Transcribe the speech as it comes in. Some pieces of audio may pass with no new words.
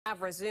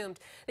have resumed.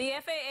 The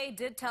FAA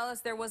did tell us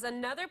there was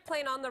another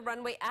plane on the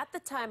runway at the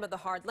time of the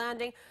hard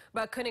landing,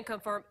 but couldn't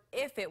confirm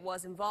if it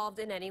was involved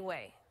in any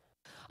way.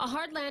 A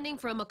hard landing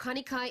from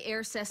Makani Kai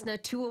Air Cessna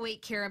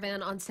 208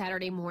 Caravan on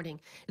Saturday morning.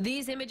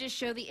 These images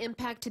show the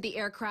impact to the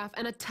aircraft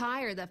and a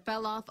tire that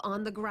fell off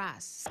on the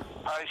grass.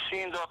 I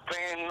seen the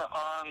plane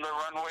on the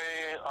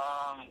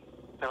runway.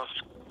 It was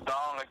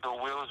down, like the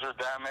wheels are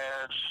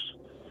damaged,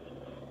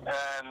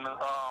 and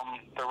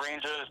the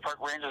park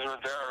rangers were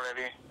there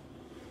already,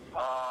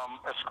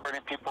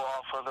 escorting people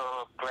off of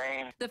the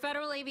plane. The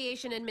Federal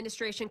Aviation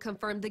Administration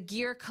confirmed the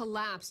gear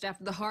collapsed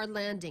after the hard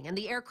landing, and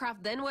the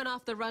aircraft then went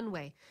off the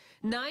runway.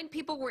 9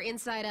 people were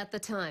inside at the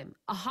time.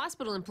 A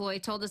hospital employee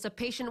told us a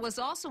patient was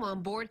also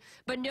on board,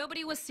 but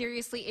nobody was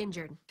seriously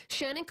injured.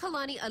 Shannon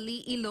Kalani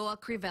Ali Iloa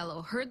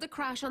Crivello heard the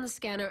crash on the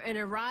scanner and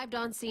arrived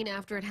on scene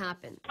after it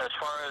happened. As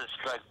far as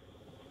like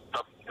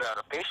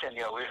the patient,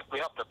 yeah, we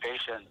helped the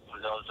patient.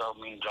 That was our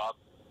main job.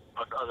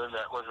 But other than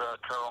that, was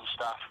care home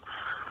staff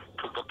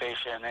took the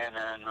patient in,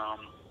 and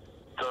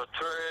the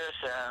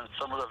tourists and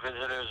some of the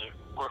visitors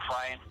were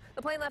fine.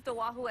 The plane left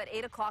Oahu at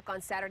 8 o'clock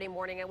on Saturday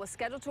morning and was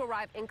scheduled to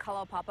arrive in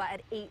Kalaupapa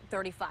at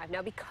 8:35.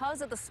 Now,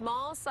 because of the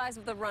small size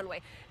of the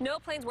runway, no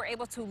planes were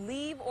able to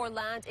leave or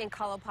land in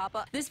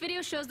Kalaupapa. This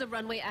video shows the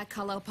runway at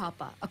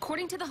Kalaupapa.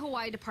 According to the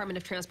Hawaii Department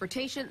of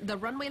Transportation, the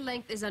runway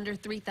length is under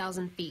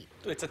 3,000 feet.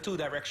 It's a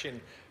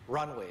two-direction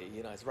runway.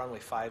 You know, it's runway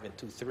 5 and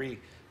 23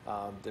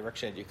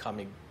 direction that you're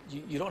coming.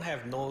 You don't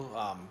have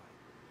no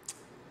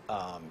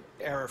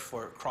error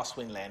for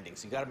crosswind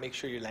landings. You got to make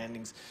sure your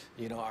landings,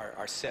 you know,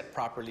 are set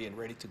properly and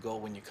ready to go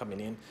when you're coming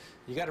in.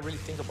 You got to really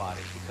think about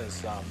it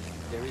because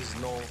there is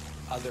no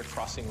other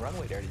crossing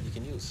runway there that you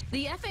can use.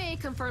 The FAA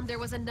confirmed there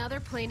was another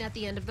plane at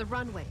the end of the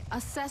runway,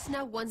 a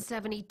Cessna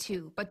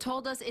 172, but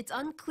told us it's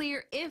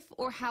unclear if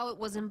or how it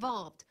was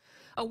involved.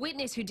 A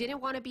witness who didn't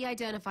want to be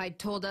identified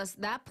told us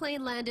that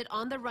plane landed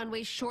on the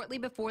runway shortly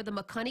before the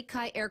Makani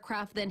Kai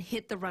aircraft then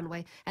hit the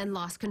runway and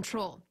lost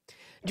control.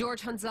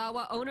 George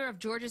Hanzawa, owner of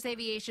George's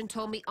Aviation,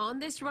 told me on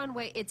this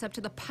runway it's up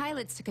to the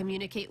pilots to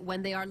communicate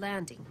when they are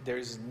landing.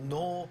 There's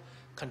no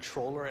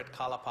controller at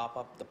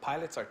Kalaupapa. The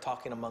pilots are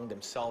talking among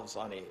themselves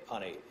on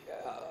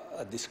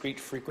a discrete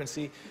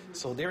frequency,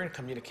 so they're in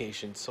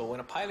communication. So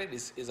when a pilot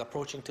is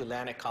approaching to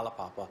land at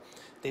Kalaupapa,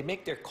 they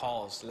make their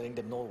calls, letting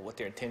them know what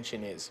their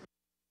intention is.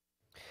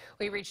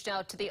 We reached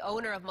out to the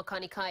owner of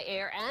Makani Kai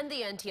Air and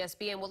the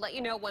NTSB, and we'll let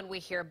you know when we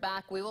hear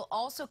back. We will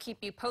also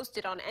keep you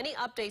posted on any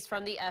updates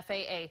from the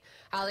FAA.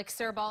 Alex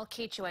Serbal,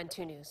 KHON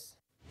 2 News.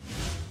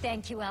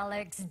 Thank you,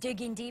 Alex.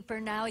 Digging deeper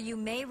now, you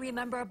may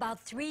remember about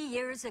 3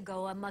 years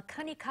ago, a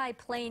Makani Kai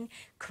plane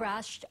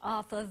crashed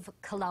off of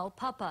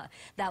Kalaupapa.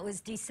 That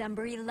was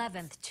December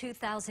 11th,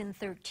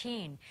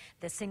 2013.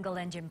 The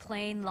single-engine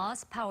plane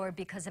lost power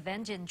because of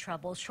engine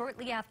trouble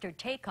shortly after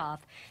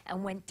takeoff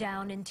and went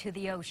down into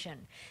the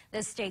ocean.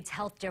 The state's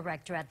health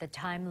director at the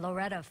time,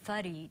 Loretta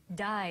Fuddy,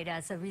 died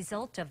as a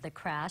result of the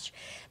crash.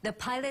 The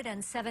pilot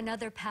and 7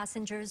 other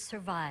passengers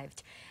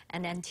survived.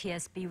 An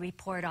NTSB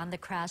report on the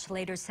crash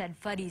later said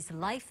Fuddy's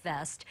life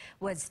vest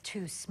was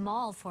too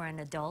small for an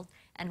adult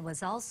and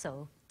was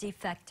also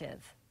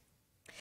defective.